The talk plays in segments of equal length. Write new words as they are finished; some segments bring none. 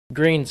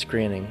Green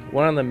screening,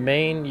 one of the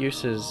main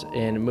uses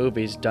in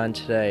movies done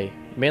today,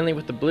 mainly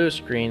with the blue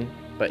screen,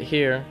 but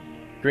here,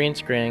 green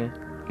screening,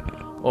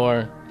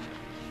 or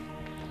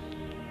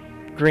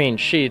green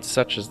sheets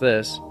such as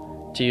this,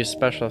 to use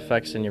special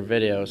effects in your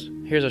videos.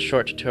 Here's a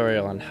short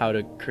tutorial on how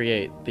to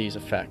create these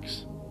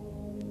effects.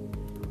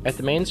 At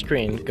the main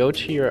screen, go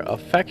to your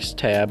Effects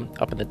tab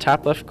up in the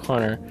top left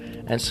corner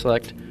and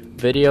select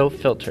Video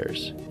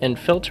Filters. In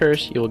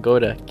Filters, you will go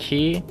to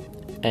Key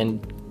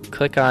and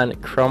click on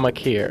Chroma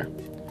Keyer.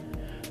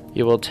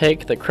 You will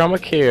take the Chroma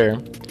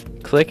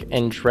Keyer, click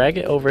and drag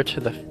it over to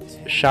the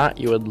shot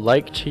you would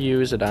like to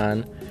use it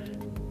on,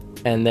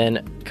 and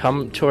then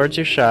come towards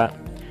your shot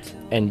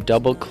and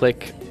double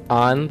click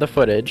on the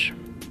footage,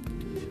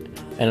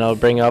 and it'll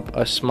bring up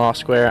a small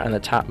square on the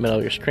top middle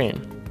of your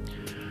screen.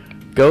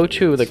 Go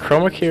to the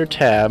Chroma Keyer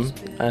tab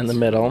in the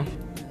middle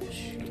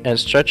and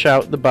stretch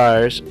out the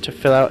bars to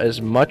fill out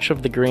as much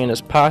of the green as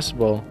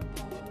possible.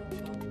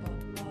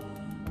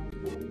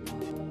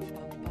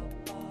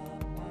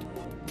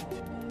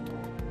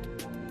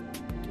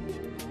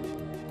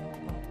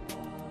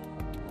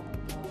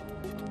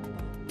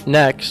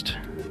 Next,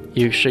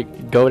 you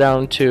should go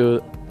down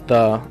to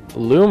the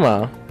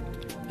Luma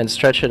and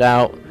stretch it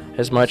out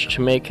as much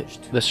to make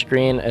the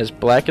screen as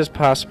black as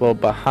possible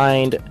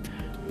behind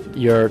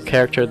your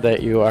character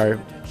that you are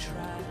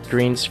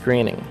green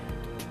screening.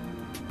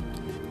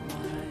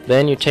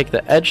 Then you take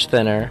the edge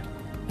thinner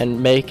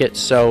and make it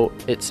so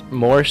it's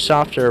more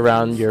softer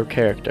around your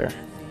character.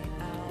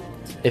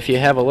 If you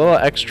have a little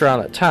extra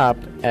on the top,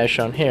 as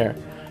shown here,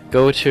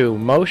 go to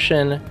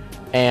Motion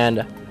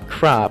and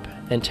Crop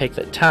and take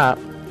the top,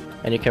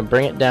 and you can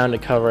bring it down to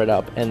cover it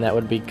up, and that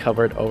would be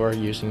covered over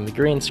using the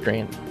green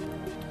screen.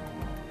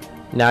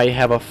 Now you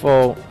have a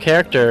full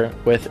character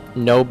with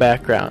no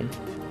background.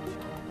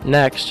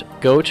 Next,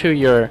 go to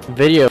your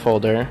video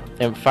folder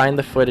and find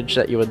the footage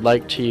that you would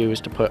like to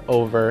use to put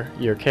over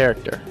your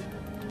character.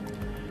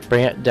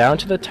 Bring it down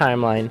to the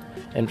timeline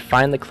and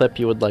find the clip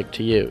you would like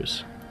to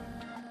use.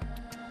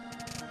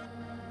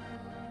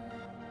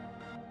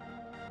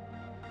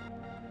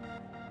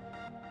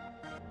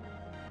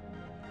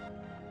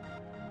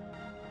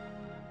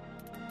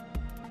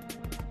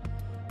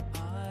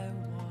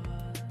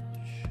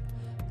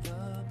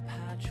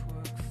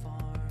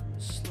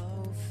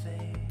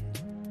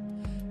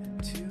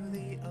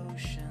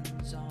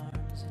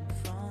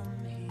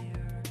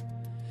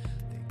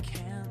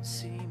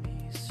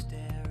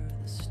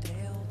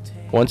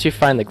 Once you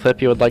find the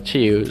clip you would like to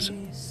use,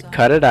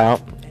 cut it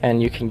out,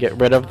 and you can get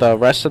rid of the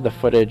rest of the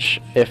footage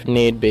if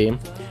need be,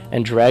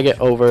 and drag it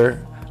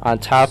over on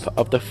top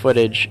of the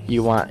footage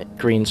you want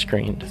green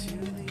screened.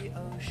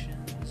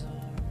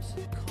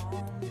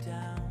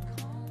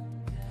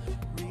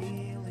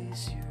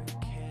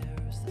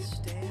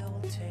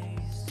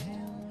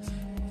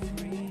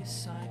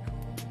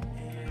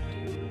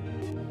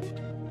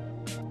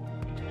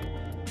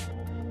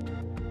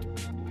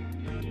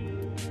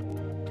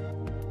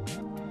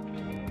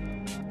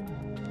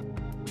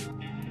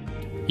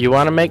 You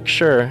want to make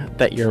sure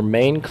that your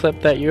main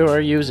clip that you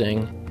are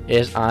using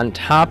is on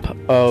top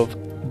of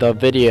the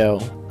video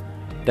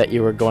that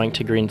you are going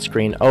to green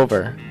screen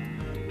over.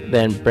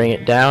 Then bring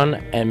it down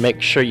and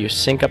make sure you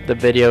sync up the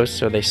videos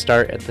so they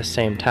start at the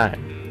same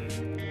time.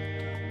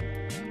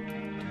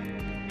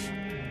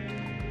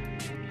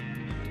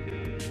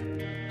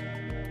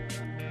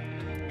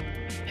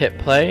 Hit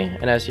play,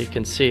 and as you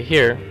can see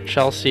here,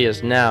 Chelsea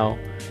is now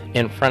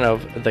in front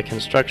of the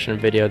construction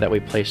video that we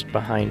placed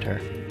behind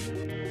her.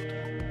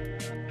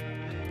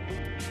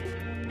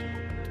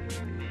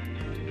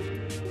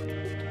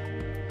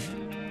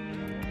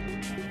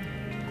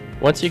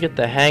 Once you get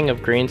the hang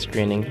of green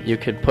screening, you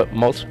could put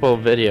multiple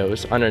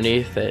videos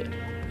underneath it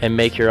and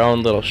make your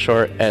own little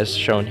short, as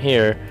shown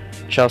here,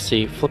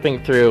 Chelsea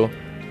flipping through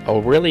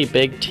a really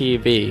big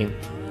TV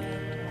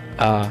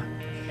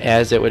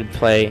as it would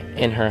play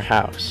in her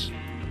house.